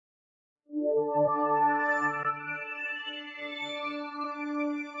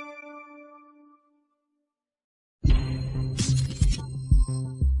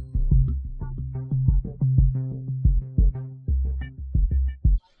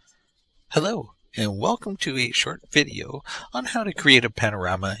Hello, and welcome to a short video on how to create a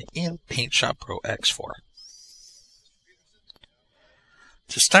panorama in PaintShop Pro X4.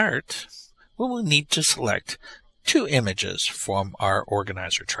 To start, we will need to select two images from our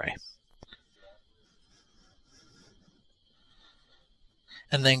organizer tray.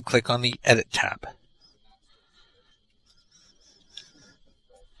 And then click on the Edit tab.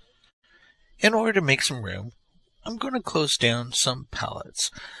 In order to make some room, I'm going to close down some palettes,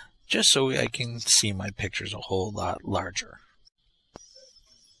 just so I can see my pictures a whole lot larger.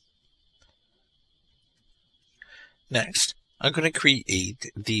 Next, I'm going to create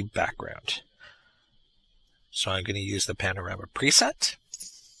the background. So I'm going to use the Panorama preset,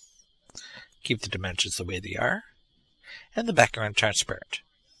 keep the dimensions the way they are, and the background transparent.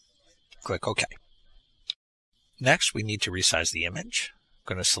 Click OK. Next, we need to resize the image.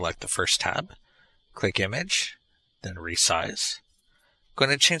 I'm going to select the first tab, click Image, then Resize. I'm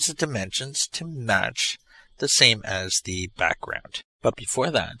going to change the dimensions to match the same as the background. But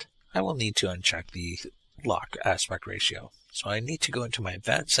before that, I will need to uncheck the lock aspect ratio. So I need to go into my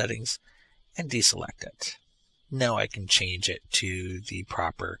advanced settings and deselect it. Now I can change it to the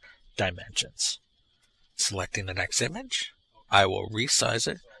proper dimensions. Selecting the next image, I will resize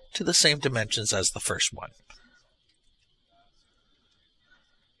it to the same dimensions as the first one.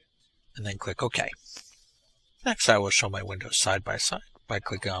 And then click OK. Next, I will show my windows side by side by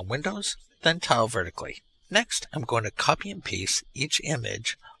clicking on Windows, then Tile vertically. Next, I'm going to copy and paste each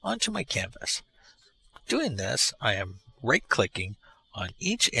image onto my canvas. Doing this, I am right-clicking on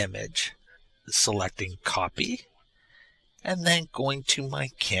each image, selecting Copy, and then going to my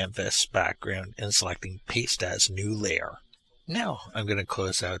canvas background and selecting Paste as New Layer. Now, I'm going to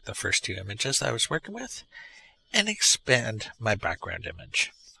close out the first two images I was working with and expand my background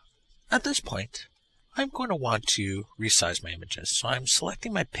image. At this point, I'm going to want to resize my images. So I'm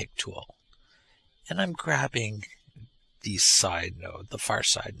selecting my pick tool and I'm grabbing the side node, the far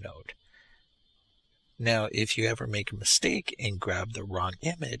side node. Now, if you ever make a mistake and grab the wrong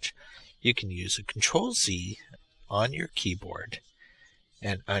image, you can use a Control-Z on your keyboard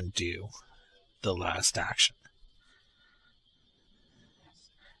and undo the last action.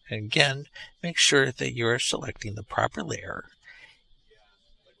 And again, make sure that you are selecting the proper layer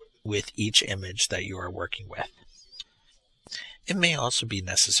with each image that you are working with. It may also be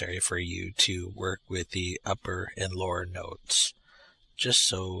necessary for you to work with the upper and lower nodes, just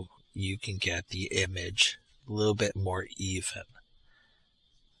so you can get the image a little bit more even.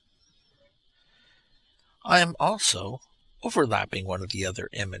 I am also overlapping one of the other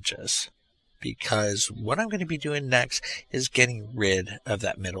images because what I'm going to be doing next is getting rid of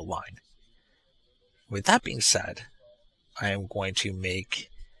that middle line. With that being said, I am going to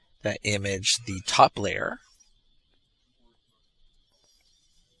make that image the top layer.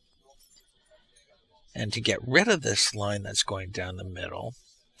 And to get rid of this line that's going down the middle,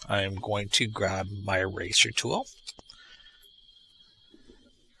 I'm going to grab my eraser tool.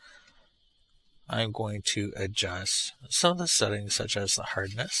 I'm going to adjust some of the settings such as the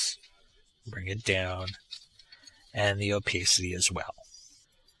hardness, bring it down, and the opacity as well.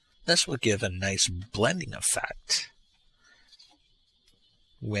 This will give a nice blending effect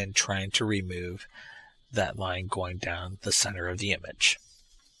when trying to remove that line going down the center of the image.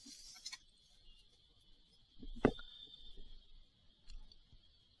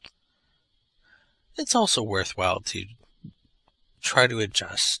 It's also worthwhile to try to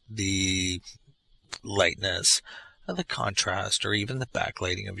adjust the lightness, the contrast, or even the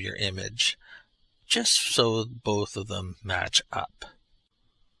backlighting of your image, just so both of them match up.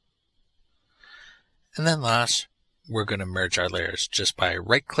 And then last, we're going to merge our layers just by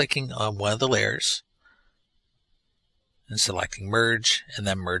right-clicking on one of the layers and selecting Merge and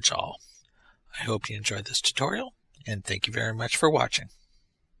then Merge All. I hope you enjoyed this tutorial, and thank you very much for watching.